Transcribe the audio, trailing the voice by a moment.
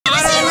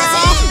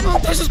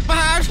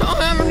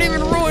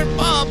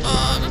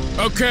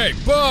Okay,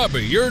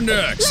 Bobby, you're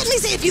next. Let me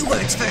say a few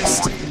words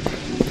first.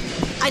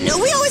 I know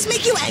we always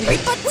make you angry,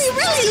 but we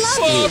really love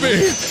you. Bobby,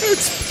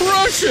 it's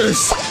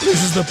precious.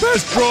 This is the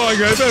best drawing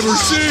I've ever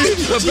seen.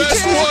 The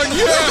best one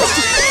yet.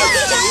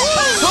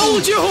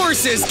 Hold your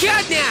horses,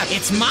 CATNAP.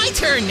 It's my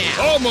turn now.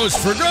 Almost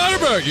forgot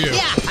about you.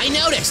 Yeah, I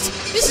noticed.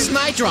 This is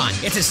my drawing.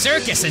 It's a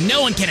circus and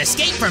no one can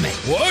escape from it.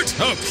 What?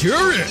 How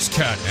curious,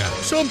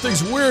 CATNAP.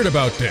 Something's weird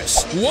about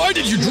this. Why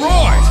did you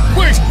draw it?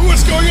 Wait,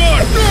 what's going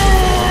on?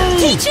 No!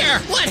 Teacher,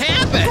 what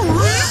happened?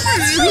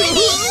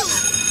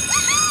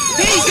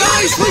 Hey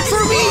guys, wait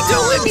for me!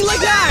 Don't leave me like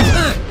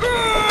that!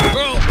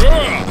 Well,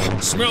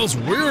 smells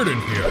weird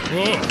in here.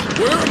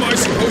 Where am I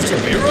supposed to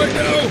be right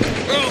now?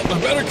 Well, I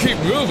better keep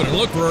moving and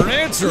look for an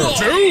answer or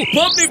two.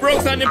 Poppy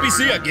broke an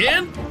NPC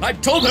again?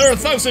 I've told her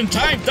 1,000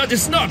 times that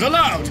is not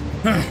allowed.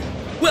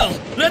 Well,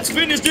 let's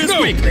finish this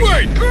quickly.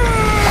 Wait!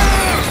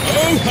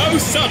 Oh, how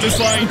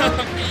satisfying!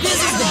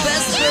 This is the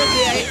best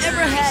birthday I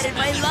ever had in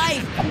my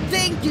life.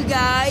 Thank you,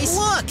 guys.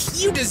 Look,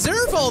 you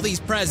deserve all these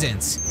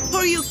presents.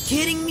 Are you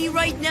kidding me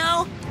right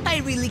now? I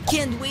really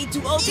can't wait to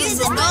open This is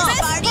the them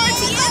best up.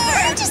 party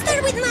ever. Just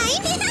start with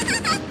mine.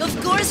 Of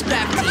course,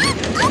 Crafty.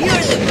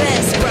 You're the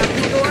best,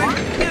 Crafty Dorn.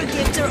 Your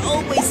gifts are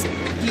always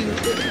cute.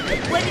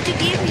 Why did you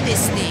give me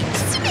these things?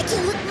 To make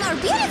you look more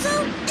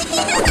beautiful.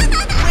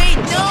 Wait,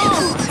 no!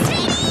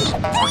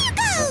 There you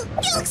go.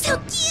 You look so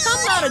cute.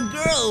 I'm not a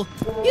girl.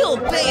 You'll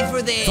pay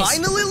for this.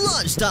 Finally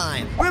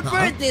lunchtime!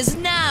 Revert this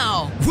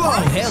now. Whoa,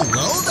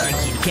 hello there,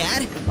 Kit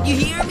Kat! You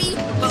hear me?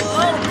 Oh, I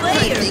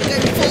player. think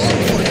I'm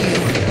falling for you!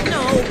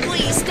 No,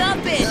 please stop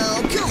it.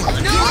 Oh, come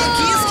on, No! give me a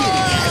kiss,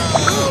 Kitty Cat!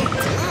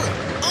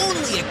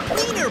 Only a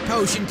cleaner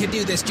potion could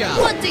do this job.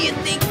 What do you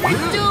think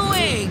we're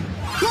doing?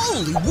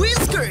 Holy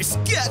whiskers!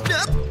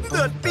 CATNAP!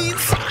 That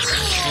means...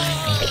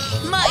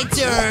 My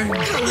turn.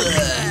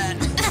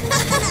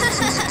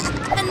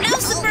 And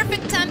now's the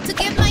perfect time to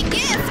give my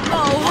gift.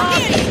 Oh,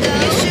 Hoppy, Here you go.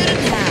 you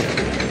shouldn't have.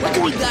 What do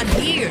we got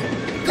here?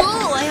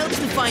 Cool, I hope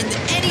to find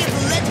any of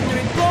the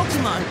legendary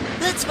Pokemon.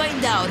 Let's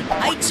find out.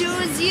 I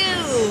choose you.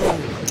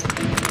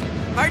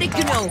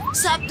 Articuno,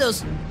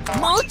 Zapdos,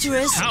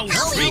 Moltres. How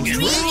intriguing.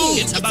 intriguing!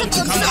 It's about to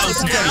come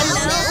out now.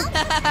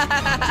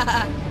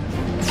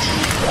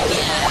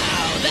 Yeah,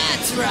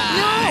 that's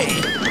right.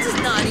 No, this is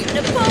not even a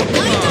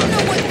Pokemon. I don't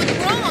know what went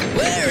wrong.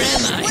 Where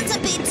am I? What's a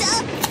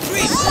pizza?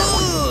 Free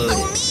food.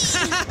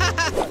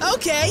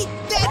 Okay,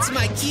 that's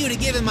my cue to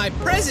give him my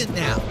present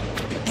now.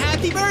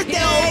 Happy birthday!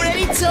 You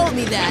already told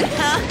me that,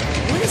 huh?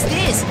 What is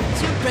this?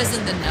 Is your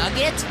present a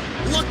nugget?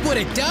 Look what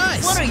it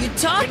does. What are you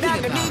talking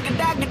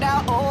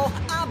about? Oh,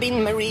 I've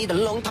been married a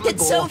long time ago.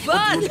 It's so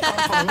fun! And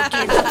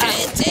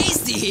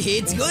tasty!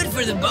 It's good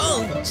for the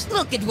bones!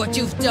 Look at what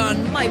you've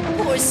done, my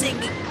poor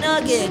singing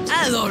nugget!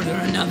 I'll order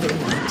another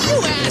one.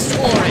 You asked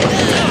for it.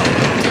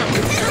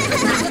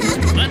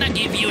 Gonna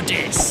give you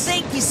this.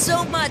 Thank you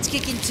so much,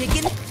 Kickin'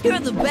 Chicken! You're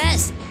the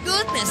best!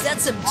 Goodness,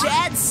 that's some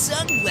Jazz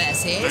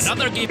sunglasses!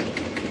 Another gift.